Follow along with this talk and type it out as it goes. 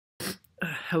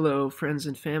Hello, friends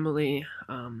and family,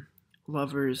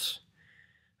 lovers,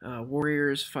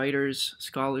 warriors, fighters,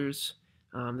 scholars.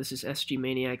 This is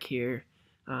sgmaniak here.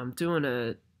 I'm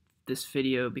doing this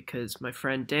video because my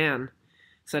friend Dan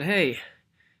said, "Hey,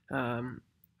 I'm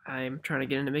trying to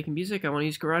get into making music. I want to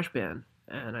use GarageBand."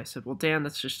 And I said, "Well, Dan,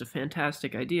 that's just a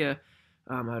fantastic idea.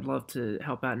 I'd love to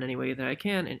help out in any way that I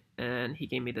can." And he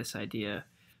gave me this idea.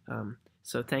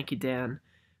 So thank you, Dan.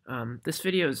 This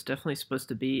video is definitely supposed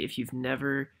to be if you've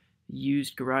never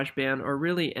used GarageBand or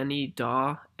really any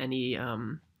DAW, any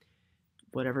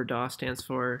whatever DAW stands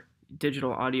for,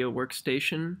 digital audio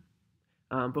workstation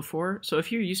before. So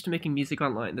if you're used to making music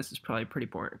online, this is probably pretty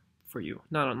boring for you.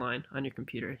 Not online, on your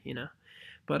computer, you know.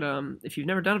 But if you've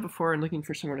never done it before and looking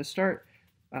for somewhere to start,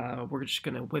 we're just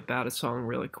going to whip out a song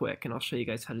really quick, and I'll show you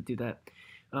guys how to do that.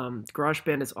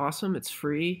 GarageBand is awesome. It's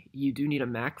free. You do need a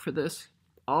Mac for this.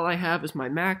 All I have is my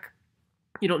Mac.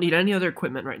 You don't need any other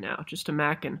equipment right now, just a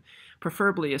Mac and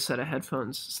preferably a set of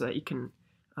headphones so that you can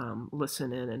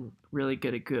listen in and really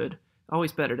get a good,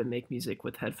 always better to make music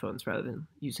with headphones rather than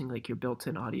using like your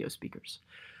built-in audio speakers.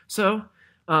 So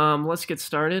let's get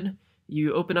started.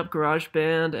 You open up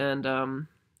GarageBand and,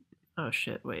 oh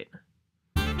shit, wait.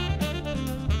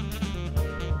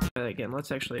 Again,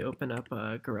 let's actually open up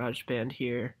GarageBand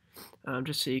here,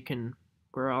 just so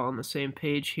we're all on the same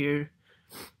page here.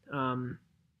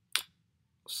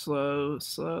 Slow.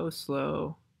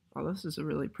 Oh, this is a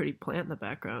really pretty plant in the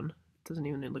background. It doesn't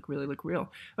even really look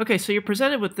real. Okay, so you're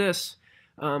presented with this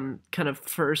kind of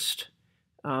first,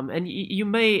 and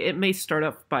it may start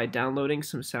up by downloading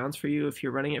some sounds for you if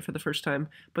you're running it for the first time,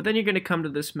 but then you're going to come to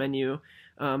this menu.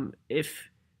 If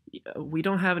we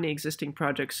don't have any existing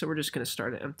projects, so we're just going to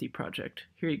start an empty project.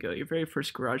 Here you go, your very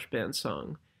first GarageBand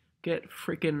song. Get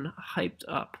freaking hyped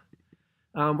up.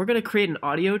 We're going to create an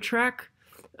audio track,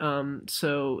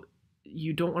 so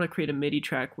you don't want to create a MIDI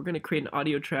track. We're going to create an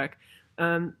audio track.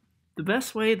 The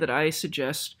best way that I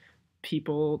suggest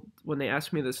people, when they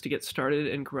ask me this to get started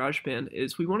in GarageBand,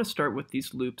 is we want to start with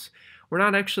these loops. We're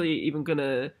not actually even going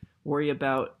to worry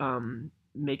about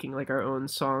making like our own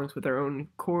songs with our own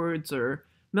chords or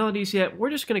melodies yet. We're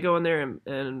just going to go in there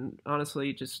and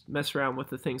honestly just mess around with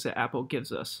the things that Apple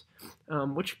gives us,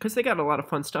 because they got a lot of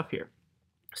fun stuff here.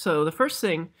 So the first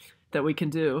thing that we can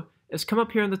do is come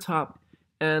up here on the top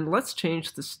and let's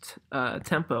change this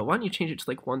tempo. Why don't you change it to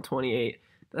like 128?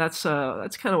 That's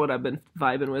kind of what I've been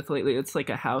vibing with lately. It's like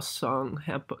a house song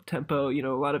tempo. You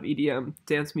know, a lot of EDM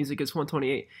dance music is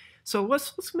 128. So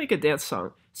let's make a dance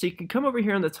song. So you can come over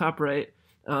here on the top right.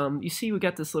 You see we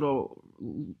got this little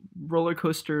roller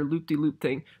coaster loop-de-loop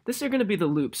thing. These are going to be the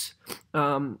loops.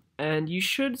 And you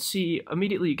should see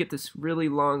immediately you get this really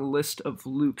long list of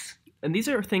loops. And these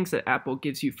are things that Apple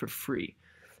gives you for free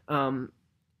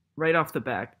right off the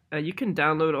bat. You can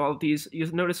download all of these.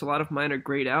 You'll notice a lot of mine are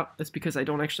grayed out. That's because I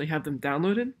don't actually have them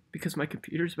downloaded because my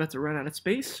computer's about to run out of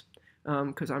space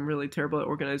because I'm really terrible at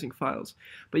organizing files.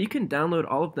 But you can download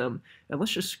all of them, and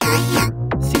let's just scroll through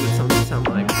and see what some of them sound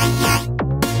like.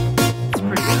 It's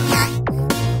pretty good.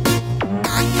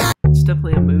 It's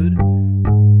definitely a mood.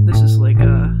 This is like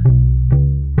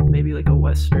maybe like a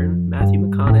Western. Matthew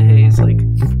McConaughey's like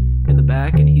in the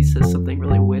back and he says something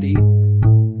really witty,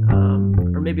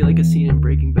 or maybe like a scene in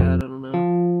Breaking Bad. I don't know.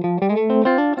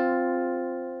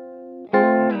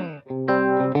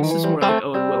 This is more like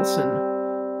Owen Wilson,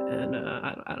 and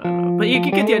I don't know, but you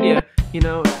can get the idea. You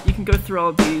know, you can go through all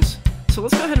of these. So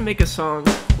let's go ahead and make a song.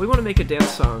 We want to make a dance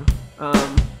song,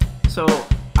 so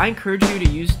I encourage you to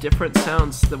use different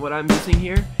sounds than what I'm using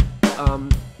here.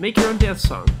 Make your own dance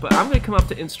song, but I'm going to come up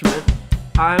to instrument.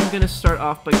 I'm going to start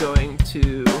off by going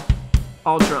to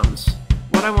all drums.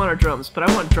 What I want are drums, but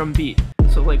I want drum beat.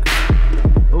 So like,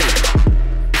 oh,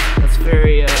 that's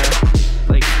very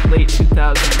like late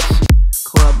 2000s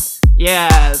club.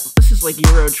 Yeah, this is like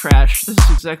Euro trash. This is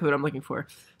exactly what I'm looking for.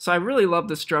 So I really love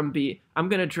this drum beat. I'm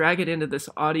going to drag it into this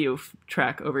audio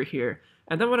track over here.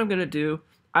 And then what I'm going to do,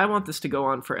 I want this to go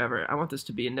on forever. I want this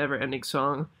to be a never-ending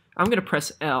song. I'm going to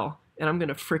press L, and I'm going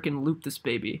to frickin' loop this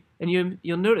baby. And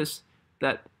you'll notice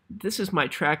that this is my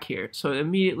track here. So it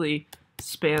immediately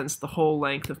spans the whole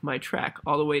length of my track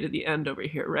all the way to the end over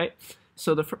here, right?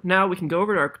 So now we can go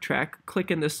over to our track, click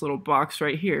in this little box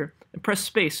right here, and press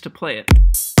space to play it.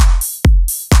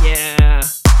 Yeah.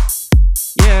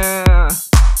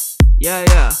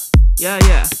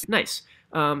 Nice.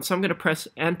 So I'm going to press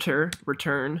enter,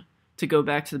 return, to go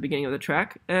back to the beginning of the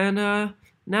track. And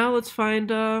now let's find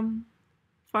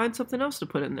something else to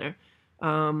put in there.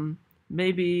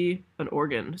 Maybe an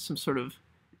organ, some sort of...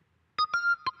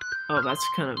 Oh, that's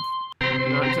kind of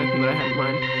not exactly what I had in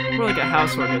mind. More like a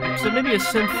house organ. So maybe a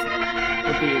synth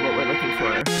would be what we're looking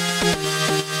for.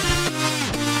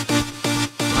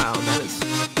 Wow, that is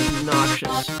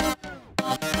obnoxious.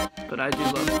 But I do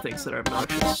love things that are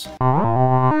obnoxious.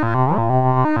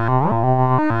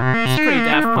 It's pretty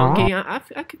Daft Punky.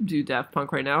 I could do Daft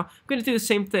Punk right now. I'm going to do the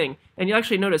same thing. And you'll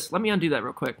actually notice, let me undo that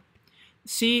real quick.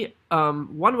 See,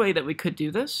 one way that we could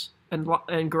do this, and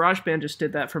GarageBand just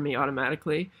did that for me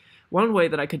automatically. One way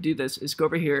that I could do this is go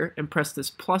over here and press this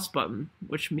plus button,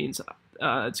 which means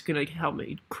it's going to help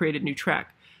me create a new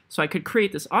track. So I could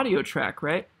create this audio track,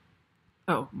 right?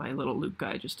 Oh, my little loop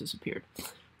guy just disappeared.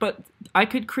 But I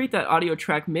could create that audio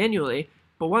track manually,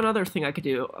 but one other thing I could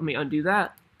do, let me undo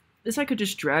that, is I could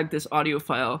just drag this audio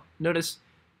file. Notice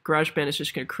GarageBand is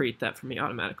just going to create that for me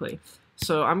automatically.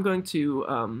 So I'm going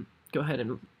to go ahead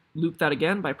and loop that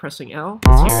again by pressing L.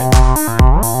 Let's hear it.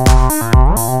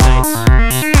 Nice.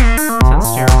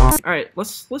 Sounds terrible. Alright,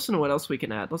 let's listen to what else we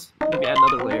can add. Let's maybe add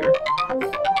another layer.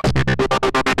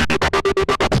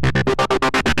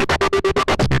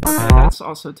 Okay, that's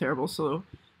also terrible, so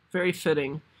very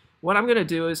fitting. What I'm going to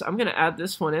do is I'm going to add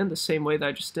this one in the same way that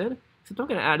I just did, except I'm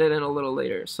going to add it in a little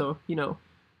later. So, you know,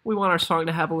 we want our song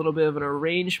to have a little bit of an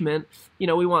arrangement. You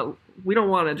know, we don't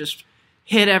want to just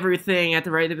hit everything at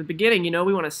the beginning, you know,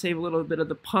 we want to save a little bit of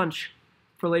the punch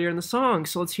for later in the song.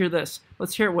 So let's hear this.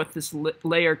 Let's hear it with this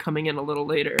layer coming in a little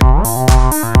later.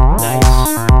 Nice.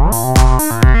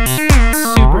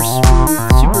 Super smooth,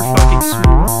 super fucking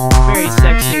smooth, very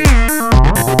sexy.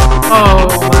 Oh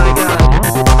my god.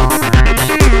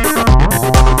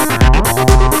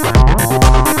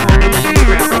 Holy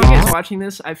crap. Are you guys watching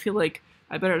this? I feel like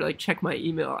I better like check my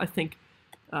email. I think,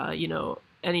 you know,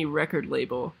 any record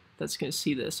label that's going to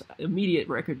see this, immediate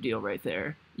record deal right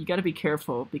there. You got to be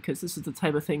careful because this is the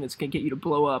type of thing that's going to get you to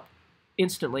blow up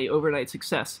instantly, overnight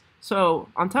success. So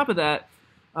on top of that,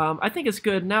 I think it's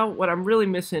good. Now what I'm really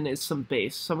missing is some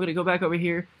bass. So I'm going to go back over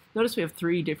here. Notice we have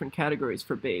 3 different categories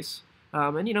for bass.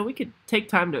 And you know, we could take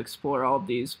time to explore all of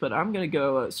these, but I'm going to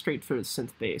go straight for the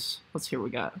synth bass. Let's hear what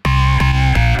we got. Oh,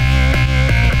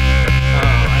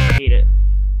 I hate it.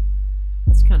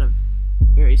 That's kind of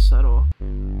very subtle.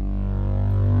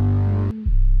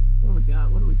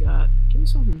 What do we got? Give me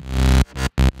something.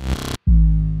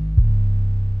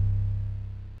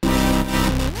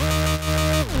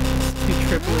 It's too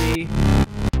triply.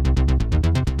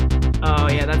 Oh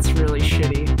yeah, that's really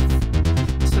shitty.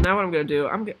 So now what I'm gonna do,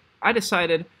 I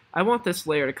decided I want this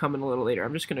layer to come in a little later.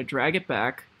 I'm just gonna drag it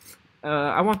back.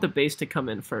 I want the bass to come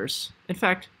in first. In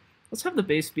fact, let's have the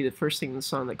bass be the first thing in the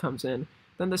song that comes in.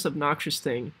 Then this obnoxious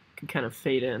thing can kind of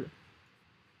fade in.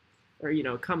 Or, you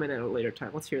know, come in at a later time.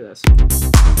 Let's hear this.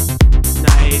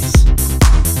 Nice.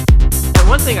 And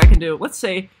one thing I can do, let's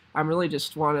say I really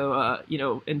just want to, you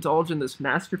know, indulge in this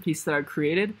masterpiece that I've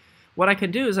created. What I can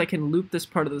do is I can loop this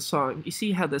part of the song. You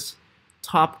see how this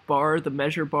top bar, the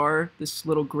measure bar, this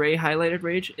little gray highlighted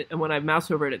range, and when I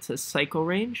mouse over it, it says cycle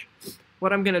range.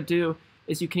 What I'm going to do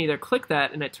is you can either click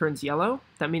that and it turns yellow.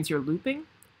 That means you're looping.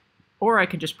 Or I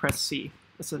can just press C.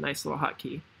 That's a nice little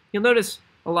hotkey. You'll notice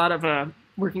a lot of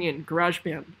working in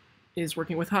GarageBand is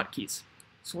working with hotkeys.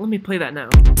 So let me play that now.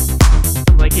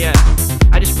 I'm like, yeah,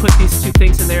 I just put these 2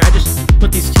 things in there. I just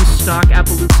put these 2 stock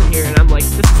Apple loops in here, and I'm like,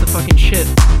 this is the fucking shit.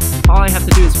 All I have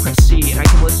to do is press C, and I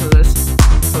can listen to this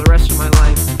for the rest of my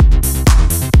life.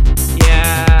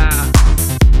 Yeah.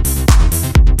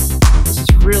 This is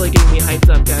really getting me hyped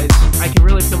up, guys. I can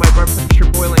really feel my blood pressure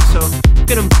boiling, so I'm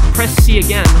gonna press C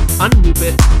again, unloop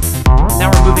it. Now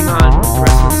we're moving on with the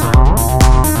rest of the song.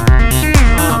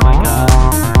 Oh my god.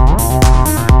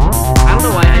 I don't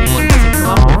know why anyone hasn't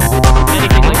come up with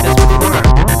anything like this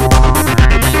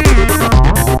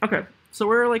before. Okay, so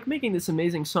we're like making this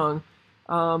amazing song.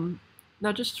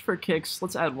 Now just for kicks,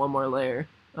 let's add one more layer.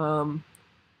 Oh,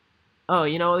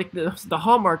 you know, like the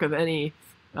hallmark of any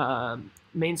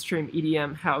mainstream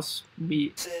EDM house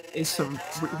beat is some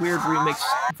weird remix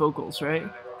vocals, right?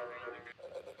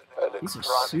 These are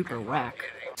super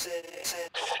whack.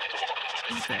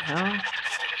 What the hell?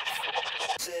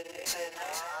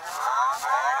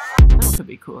 That could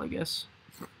be cool, I guess.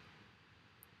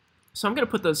 So I'm gonna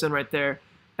put those in right there,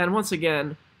 and once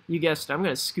again, you guessed it, I'm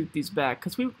gonna scoot these back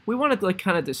because we want to like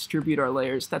kind of distribute our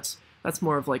layers. That's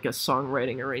more of like a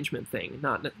songwriting arrangement thing,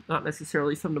 not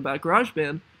necessarily something about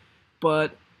GarageBand,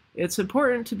 but it's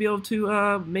important to be able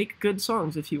to make good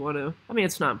songs if you want to. I mean,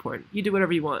 it's not important. You do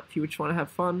whatever you want. If you just want to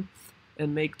have fun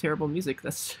and make terrible music,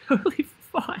 that's totally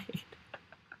fine.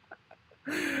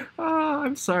 Oh,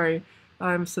 I'm sorry.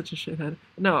 I'm such a shithead.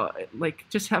 No, like,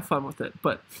 just have fun with it.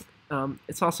 But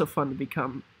it's also fun to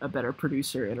become a better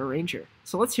producer and arranger.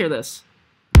 So let's hear this.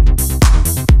 Nice.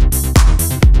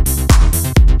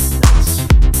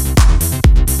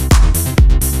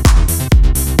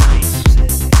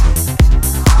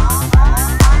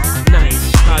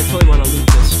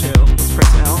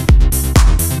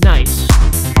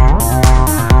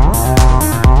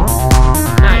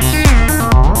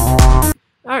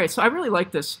 Alright, so I really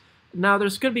like this. Now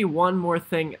there's going to be one more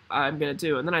thing I'm going to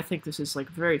do, and then I think this is like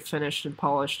very finished and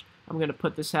polished. I'm going to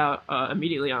put this out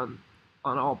immediately on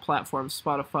all platforms,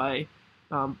 Spotify.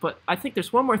 But I think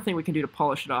there's one more thing we can do to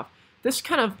polish it off. This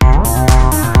kind of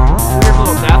weird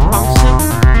little Daft Punk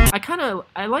synth,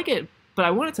 I like it, but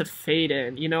I want it to fade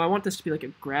in. You know, I want this to be like a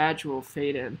gradual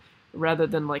fade in, rather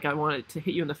than like I want it to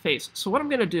hit you in the face. So what I'm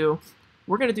going to do,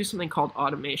 we're going to do something called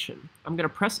automation. I'm going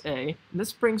to press A, and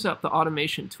this brings up the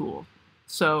automation tool.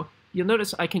 So you'll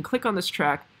notice I can click on this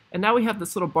track, and now we have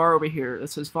this little bar over here that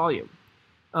says volume.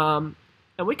 And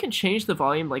we can change the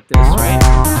volume like this, right?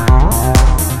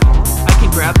 I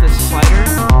can grab this slider.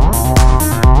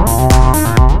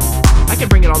 I can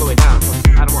bring it all the way down.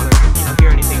 I don't want to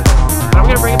hear anything of it. But I'm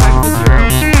going to bring it back to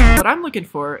 0. What I'm looking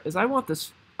for is I want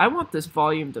this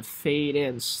volume to fade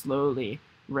in slowly,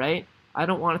 right? I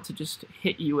don't want it to just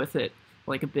hit you with it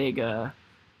like a big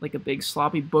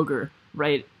sloppy booger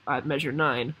right at measure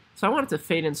 9. So I want it to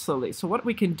fade in slowly. So what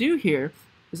we can do here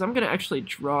is I'm going to actually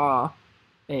draw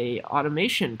a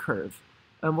automation curve.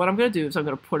 And what I'm going to do is I'm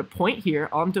going to put a point here.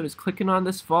 All I'm doing is clicking on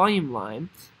this volume line,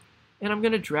 and I'm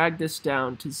going to drag this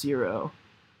down to 0.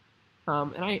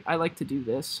 And I like to do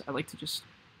this. I like to just,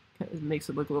 it makes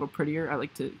it look a little prettier. I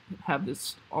like to have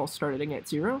this all starting at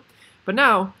 0. But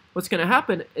now, what's going to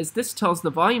happen is this tells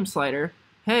the volume slider,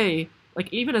 hey,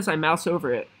 like even as I mouse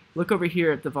over it, look over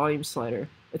here at the volume slider.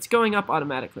 It's going up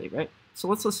automatically, right? So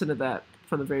let's listen to that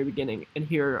from the very beginning and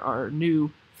hear our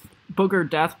new booger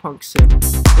Daft Punk synth.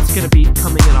 It's going to be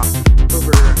coming in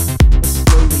over a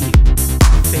slowly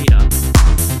fade up.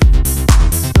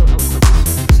 So eloquent.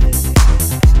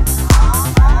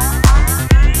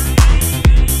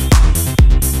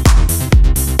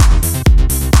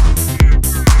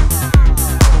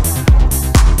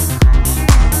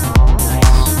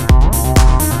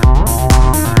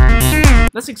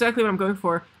 That's exactly what I'm going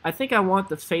for. I think I want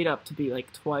the fade up to be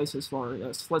like twice as long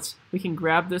as this. We can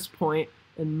grab this point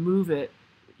and move it,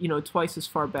 twice as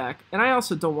far back. And I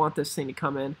also don't want this thing to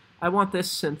come in. I want this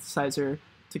synthesizer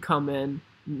to come in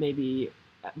maybe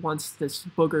once this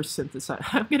booger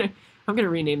synthesizer. I'm gonna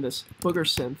rename this booger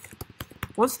synth.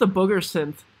 Once the booger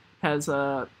synth has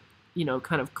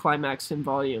kind of climax in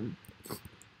volume.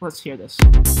 Let's hear this.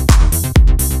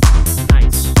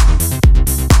 Nice.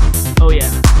 Oh yeah.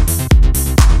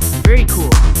 Very cool.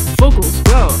 Vocals,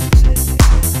 go!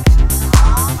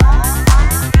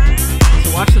 So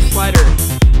watch the slider.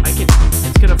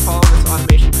 It's gonna follow this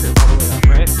automation curve all the way up,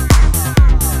 right?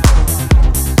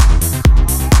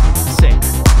 Sick.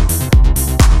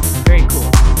 Very cool.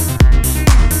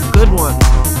 Good one.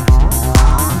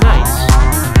 Nice.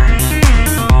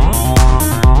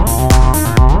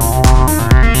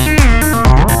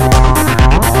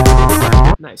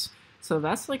 Nice. So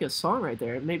that's like a song right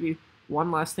there. Maybe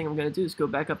one last thing I'm going to do is go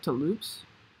back up to loops.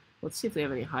 Let's see if they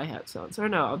have any hi-hat sounds. Or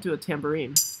no, I'll do a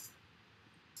tambourine.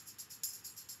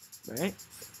 Right?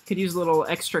 Could use a little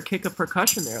extra kick of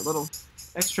percussion there, a little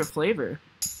extra flavor.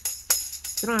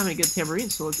 They don't have any good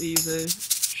tambourines, so let's use a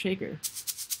shaker.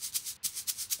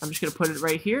 I'm just going to put it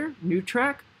right here, new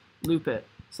track, loop it.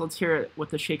 So let's hear it with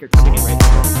the shaker coming in right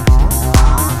there.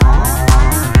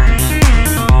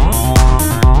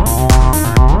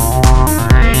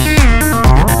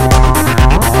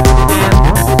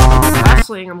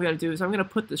 Thing I'm going to do is I'm going to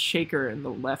put the shaker in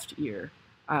the left ear.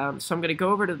 So I'm going to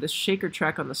go over to this shaker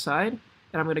track on the side,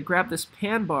 and I'm going to grab this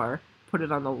pan bar, put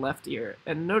it on the left ear.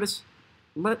 And notice,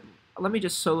 let me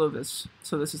just solo this,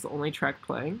 so this is the only track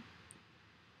playing.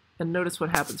 And notice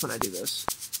what happens when I do this.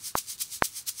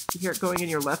 You hear it going in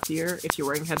your left ear. If you're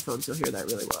wearing headphones, you'll hear that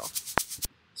really well.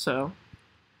 So,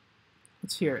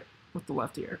 let's hear it with the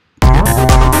left ear.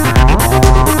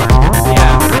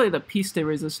 Yeah, really the piece de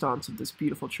resistance of this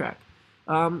beautiful track.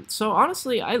 So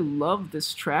honestly, I love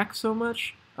this track so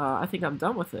much, I think I'm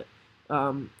done with it.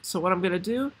 So what I'm going to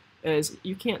do is,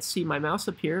 you can't see my mouse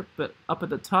up here, but up at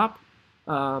the top,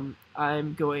 I'm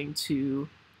going to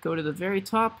go to the very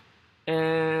top,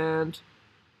 and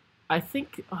I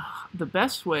think the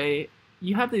best way,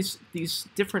 you have these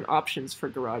different options for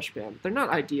GarageBand. They're not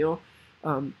ideal,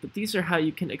 but these are how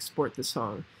you can export the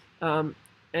song.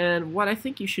 And what I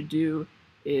think you should do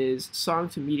is song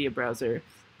to media browser,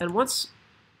 and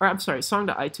song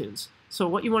to iTunes. So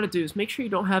what you want to do is make sure you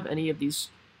don't have any of these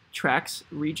tracks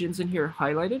regions in here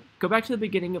highlighted. Go back to the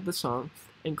beginning of the song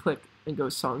and click and go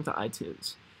song to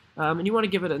iTunes. And you want to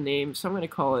give it a name, so I'm going to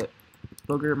call it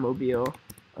Booger Mobile.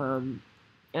 And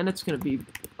it's going to be,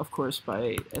 of course,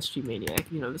 by sgmaniak.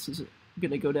 This is going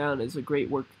to go down as a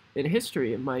great work in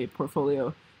history in my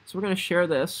portfolio. So we're going to share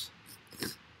this.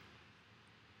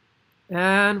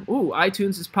 And, ooh,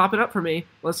 iTunes is popping up for me.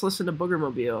 Let's listen to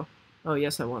Boogermobile. Oh,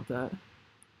 yes, I want that.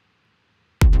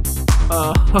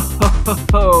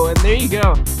 And there you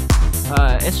go.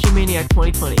 sgmaniak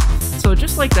 2020. So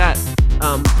just like that,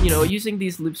 using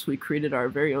these loops, we created our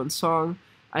very own song.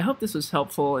 I hope this was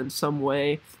helpful in some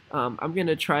way. I'm going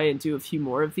to try and do a few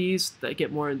more of these that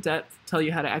get more in depth, tell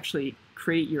you how to actually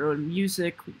create your own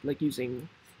music, like using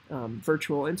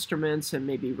virtual instruments and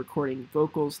maybe recording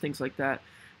vocals, things like that.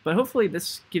 But hopefully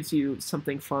this gives you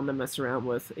something fun to mess around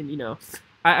with. And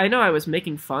I know I was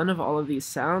making fun of all of these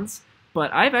sounds,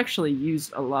 but I've actually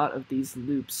used a lot of these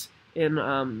loops in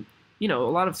a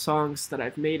lot of songs that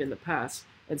I've made in the past,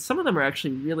 and some of them are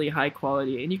actually really high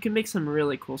quality, and you can make some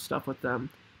really cool stuff with them.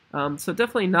 So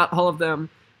definitely not all of them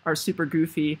are super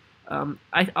goofy.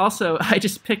 I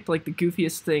just picked like the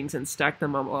goofiest things and stacked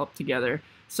them all up together.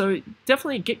 So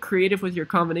definitely get creative with your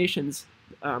combinations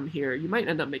here. You might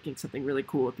end up making something really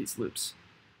cool with these loops.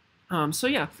 So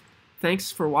yeah,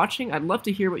 thanks for watching. I'd love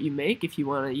to hear what you make if you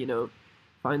want to,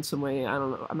 find some way. I don't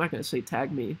know. I'm not going to say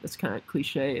tag me. That's kind of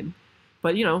cliche.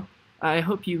 But I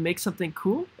hope you make something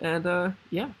cool. And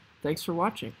yeah, thanks for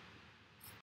watching.